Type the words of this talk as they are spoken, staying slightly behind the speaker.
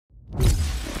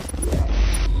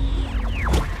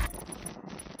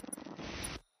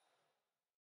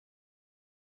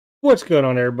What's going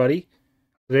on, everybody?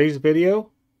 Today's video,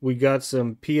 we got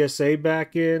some PSA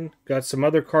back in, got some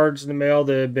other cards in the mail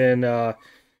that have been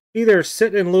either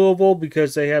sitting in Louisville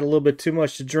because they had a little bit too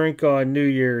much to drink on New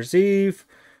Year's Eve,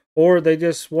 or they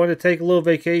just want to take a little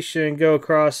vacation and go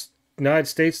across the United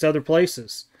States to other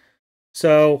places.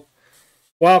 So,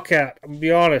 Wildcat, I'm gonna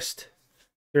be honest,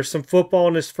 there's some football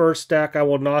in this first stack. I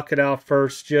will knock it out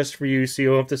first just for you so you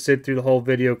don't have to sit through the whole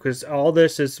video because all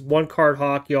this is one card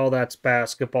hockey, all that's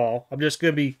basketball. I'm just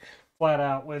going to be flat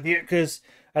out with you because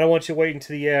I don't want you waiting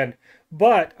to the end.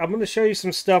 But I'm going to show you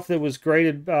some stuff that was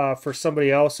graded for somebody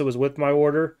else that was with my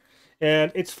order.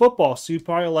 And it's football, so you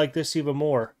probably like this even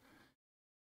more.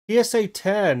 PSA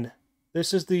 10.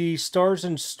 This is the Stars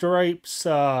and Stripes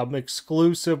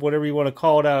exclusive, whatever you want to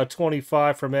call it, out of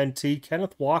 25 from NT.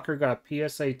 Kenneth Walker got a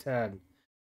PSA 10.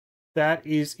 That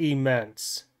is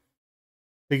immense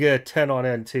to get a 10 on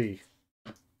NT.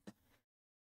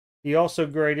 He also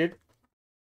graded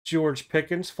George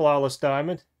Pickens, Flawless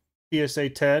Diamond, PSA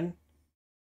 10.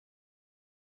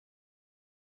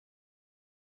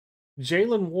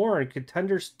 Jaylen Warren,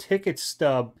 Contenders Ticket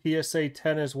Stub, PSA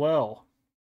 10 as well.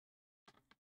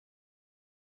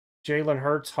 Jalen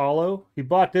Hurts Hollow. He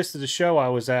bought this at the show I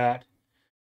was at,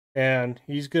 and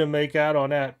he's going to make out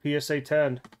on that PSA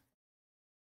 10.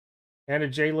 And a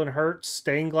Jalen Hurts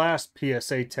Stained Glass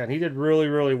PSA 10. He did really,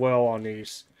 really well on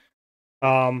these.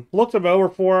 Looked them over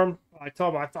for him. I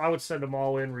told him I would send them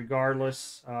all in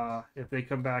regardless if they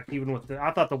come back. Even with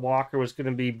I thought the Walker was going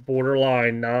to be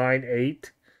borderline 9,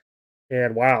 8.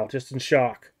 And wow, just in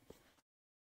shock.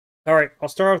 All right, I'll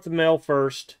start with the mail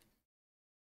first.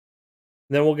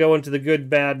 Then we'll go into the good,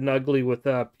 bad, and ugly with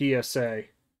PSA.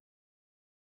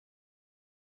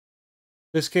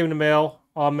 This came in the mail.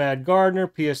 Ahmad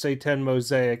Gardner, PSA 10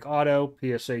 Mosaic Auto,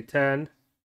 PSA 10.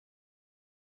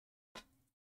 A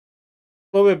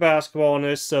little bit of basketball in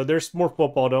this, so there's more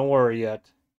football. Don't worry yet.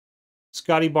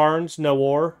 Scotty Barnes, No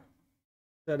War.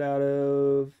 That out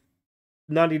of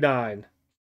 99.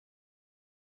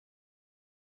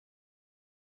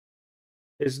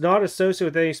 Is not associated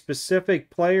with any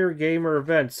specific player, game, or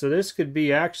event. So this could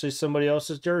be actually somebody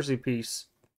else's jersey piece.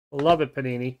 Love it,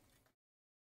 Panini.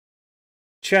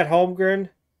 Chet Holmgren.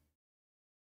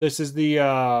 This is the,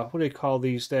 what do they call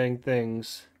these dang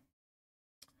things?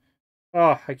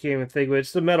 Oh, I can't even think of it.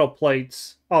 It's the metal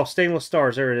plates. Oh, stainless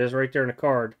stars. There it is, right there in the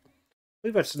card. I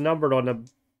believe that's numbered on the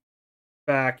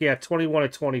back. Yeah, 21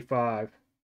 of 25.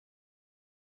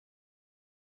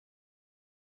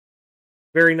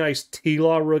 Very nice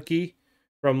T-Law rookie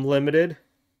from Limited.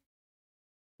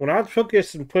 When I took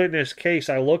this and put it in this case,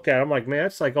 I looked at it. I'm like, man,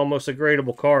 that's like almost a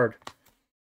gradable card.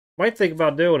 Might think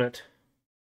about doing it.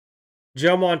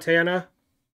 Joe Montana.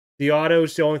 The auto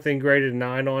is the only thing graded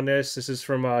 9 on this. This is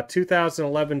from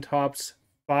 2011 Topps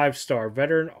 5-star.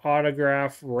 Veteran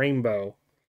Autograph Rainbow.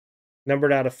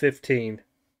 Numbered out of 15.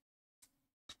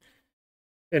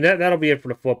 And that'll be it for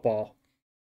the football.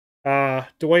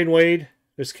 Dwayne Wade.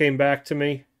 This came back to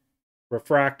me.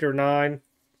 Refractor 9.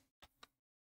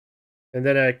 And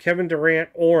then a Kevin Durant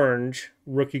Orange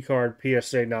rookie card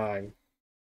PSA 9.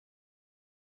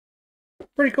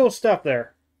 Pretty cool stuff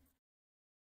there.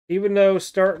 Even though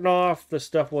starting off the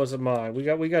stuff wasn't mine. We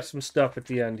got some stuff at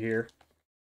the end here.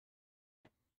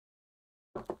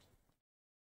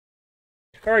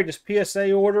 Alright, this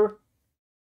PSA order.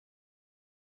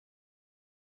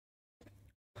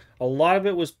 A lot of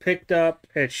it was picked up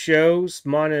at shows,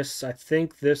 minus, I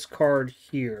think, this card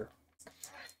here.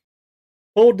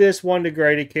 Pulled this one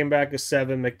degraded, came back a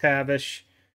 7, McTavish.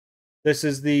 This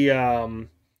is the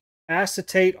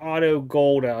Acetate Auto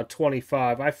Gold out of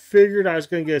 25. I figured I was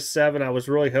going to get a 7. I was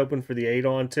really hoping for the 8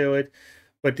 onto it.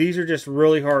 But these are just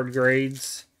really hard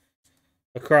grades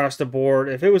across the board.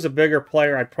 If it was a bigger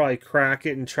player, I'd probably crack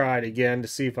it and try it again to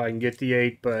see if I can get the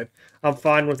 8. But I'm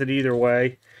fine with it either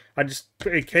way. I just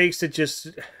encased it just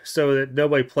so that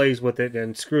nobody plays with it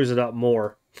and screws it up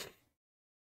more.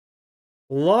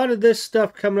 A lot of this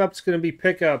stuff coming up is going to be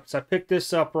pickups. I picked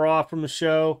this up raw from the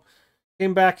show.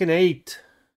 Came back in 8.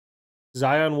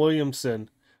 Zion Williamson.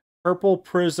 Purple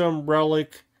Prism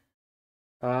Relic.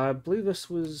 I believe this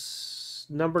was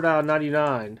numbered out of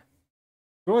 99.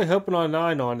 Really hoping on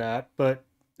 9 on that, but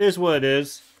it is what it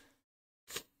is.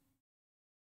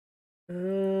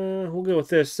 We'll go with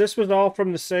this. This was all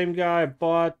from the same guy I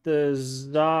bought the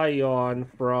Zion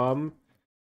from.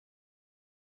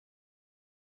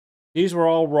 These were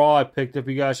all raw I picked up,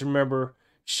 you guys remember.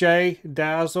 Shea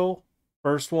Dazzle.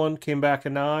 First one came back a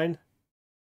 9.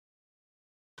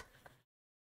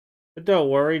 But don't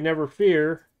worry, never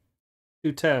fear.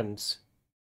 2 10s.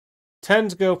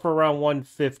 10s go for around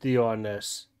 150 on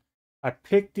this. I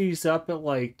picked these up at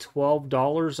like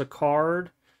 $12 a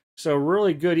card. So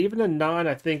really good. Even the 9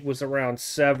 I think was around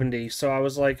 70. So I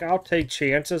was like, I'll take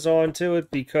chances onto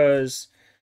it because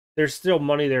there's still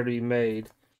money there to be made.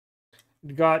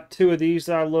 Got 2 of these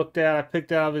that I looked at. I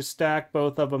picked out of his stack,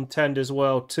 both of them 10 as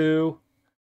well too.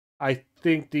 I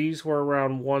think these were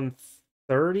around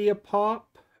 130 a pop,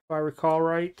 if I recall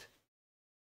right.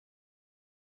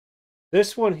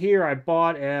 This one here I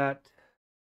bought at,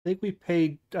 I think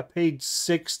I paid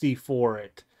 60 for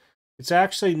it. It's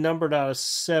actually numbered out of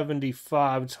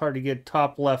 75. It's hard to get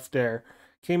top left there.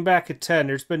 Came back at 10.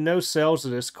 There's been no sales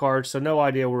of this card, so no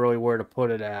idea really where to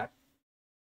put it at.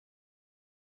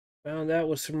 Oh, that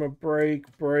was from a break.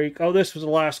 Oh, this was the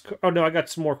last. Oh, no, I got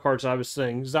some more cards I was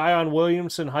saying. Zion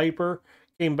Williamson Hyper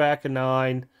came back at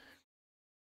 9.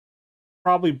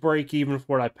 Probably break even for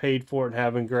what I paid for it and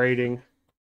having grading.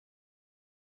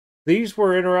 These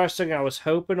were interesting. I was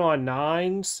hoping on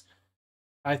 9s.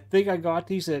 I think I got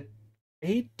these at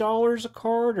 $8 a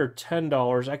card or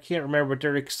 $10. I can't remember, but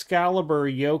they're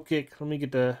Excalibur, Jokic. Let me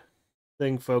get the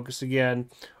thing focused again.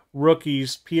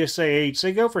 Rookies, PSA 8s.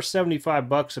 They go for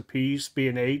 $75 a piece,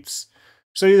 being 8s.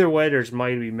 So either way, there's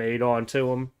money to be made onto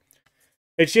them.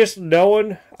 It's just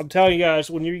knowing, I'm telling you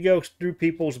guys, when you go through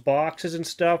people's boxes and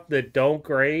stuff that don't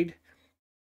grade,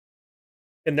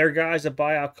 and they're guys that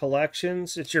buy out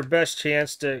collections, it's your best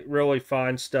chance to really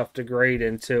find stuff to grade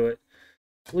into it.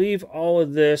 I believe all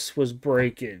of this was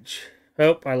breakage.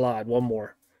 Oh, I lied. One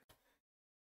more.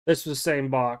 This was the same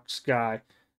box guy.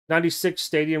 96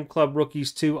 Stadium Club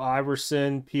Rookies 2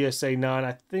 Iverson PSA 9.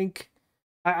 I think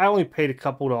I only paid a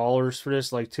couple dollars for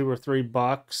this, like $2 or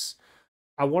 $3.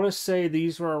 I want to say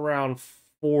these were around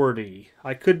 40.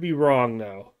 I could be wrong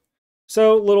though.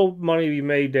 So little money to be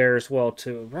made there as well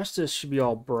too. The rest of this should be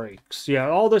all breaks. Yeah,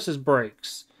 all this is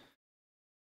breaks.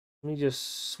 Let me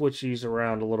just switch these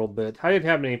around a little bit. I didn't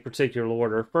have any particular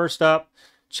order. First up,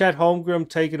 Chet Holmgren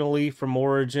taking a leaf from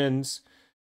Origins.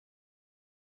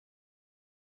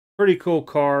 Pretty cool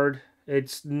card.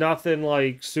 It's nothing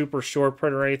like super short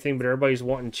print or anything, but everybody's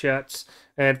wanting Chets.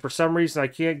 And for some reason, I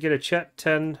can't get a Chet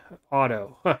 10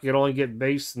 auto. I can only get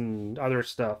base and other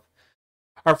stuff.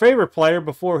 Our favorite player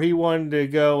before he wanted to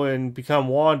go and become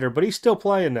Wander, but he's still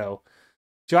playing though.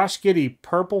 Josh Giddey,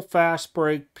 Purple Fast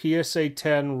Break PSA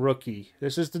 10 Rookie.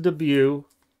 This is the debut,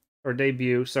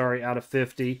 sorry, out of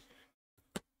 50.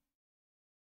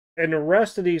 And the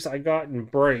rest of these I got in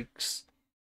breaks.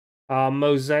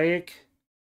 Mosaic,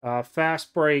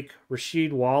 Fast Break,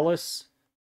 Rasheed Wallace,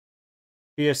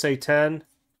 PSA 10.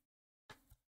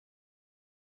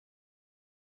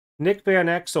 Nick Van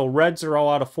Exel, Reds are all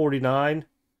out of 49,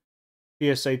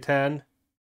 PSA 10.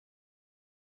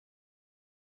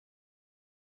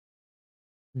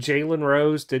 Jalen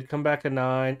Rose did come back a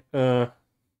 9.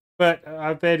 But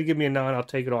if they had to give me a 9, I'll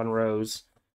take it on Rose.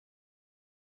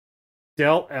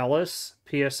 Del Ellis,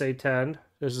 PSA 10.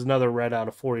 This is another red out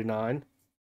of 49.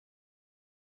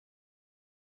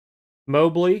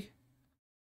 Mobley,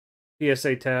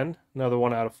 PSA 10. Another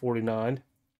one out of 49.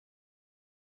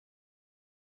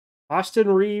 Austin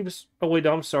Reeves. Oh, wait,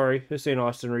 I'm sorry. This ain't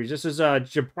Austin Reeves. This is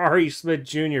Jabari Smith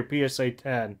Jr., PSA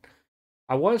 10.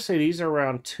 I want to say these are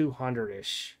around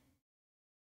 200-ish.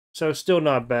 So still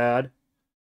not bad.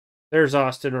 There's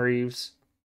Austin Reeves,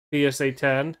 PSA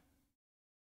 10.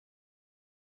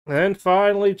 And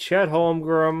finally, Chet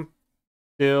Holmgren,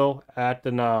 still at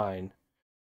the 9.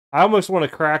 I almost want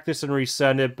to crack this and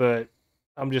resend it, but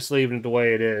I'm just leaving it the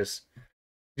way it is.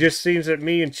 It just seems that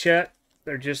me and Chet,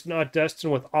 they're just not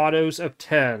destined with autos of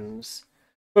 10s.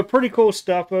 But pretty cool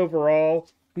stuff overall.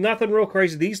 Nothing real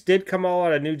crazy. These did come all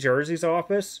out of New Jersey's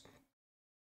office.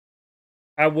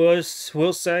 I will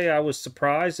say I was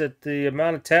surprised at the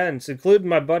amount of 10s, including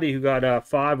my buddy who got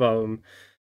 5 of them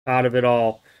out of it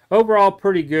all. Overall,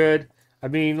 pretty good. I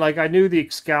mean, like, I knew the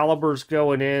Excaliburs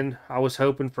going in. I was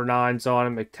hoping for 9s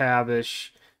on it, McTavish,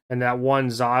 and that one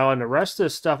Zion. The rest of the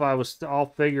stuff, I was all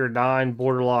figured 9,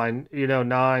 borderline,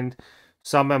 9.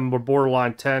 Some of them were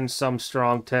borderline 10s, some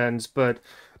strong 10s. But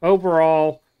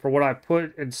overall, for what I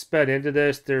put and spent into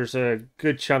this, there's a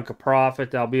good chunk of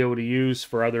profit that I'll be able to use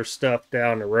for other stuff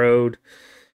down the road.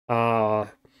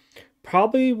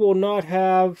 Probably will not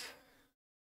have...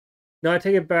 No, I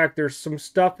take it back. There's some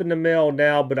stuff in the mail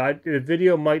now, but the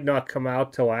video might not come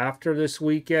out till after this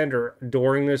weekend, or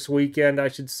during this weekend, I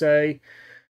should say.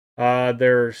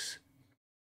 There's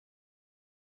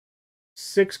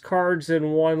 6 cards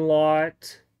in one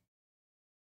lot.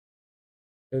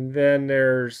 And then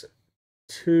there's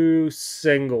 2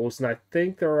 singles, and I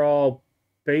think they're all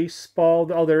baseball.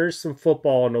 Oh, there is some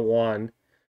football in the one.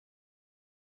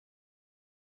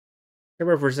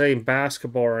 remember if we're saying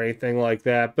basketball or anything like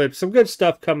that, but some good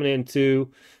stuff coming in too.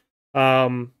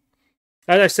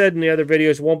 As I said in the other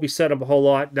videos, won't be set up a whole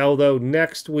lot. Although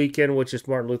next weekend, which is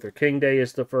Martin Luther King Day,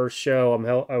 is the first show.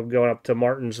 I'm going up to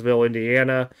Martinsville,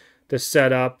 Indiana, to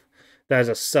set up. That's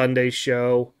a Sunday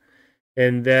show.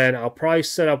 And then I'll probably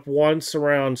set up once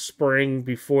around spring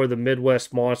before the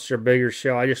Midwest Monster bigger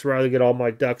show. I just rather get all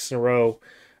my ducks in a row,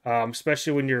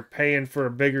 especially when you're paying for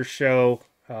a bigger show,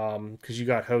 because you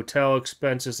got hotel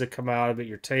expenses that come out of it,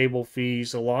 your table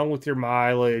fees, along with your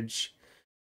mileage.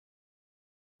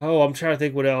 Oh, I'm trying to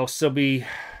think what else. There'll be,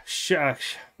 what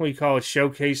do you call it,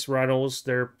 showcase rentals.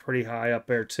 They're pretty high up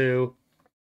there too.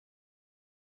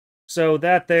 So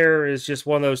that there is just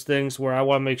one of those things where I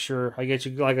want to make sure I get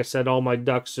you, like I said, all my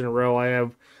ducks in a row. I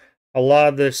have a lot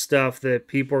of this stuff that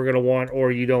people are going to want,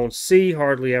 or you don't see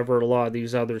hardly ever a lot of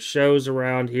these other shows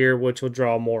around here, which will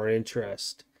draw more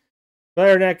interest. But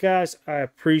other than that, guys, I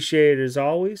appreciate it as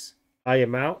always. I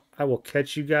am out. I will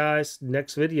catch you guys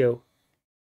next video.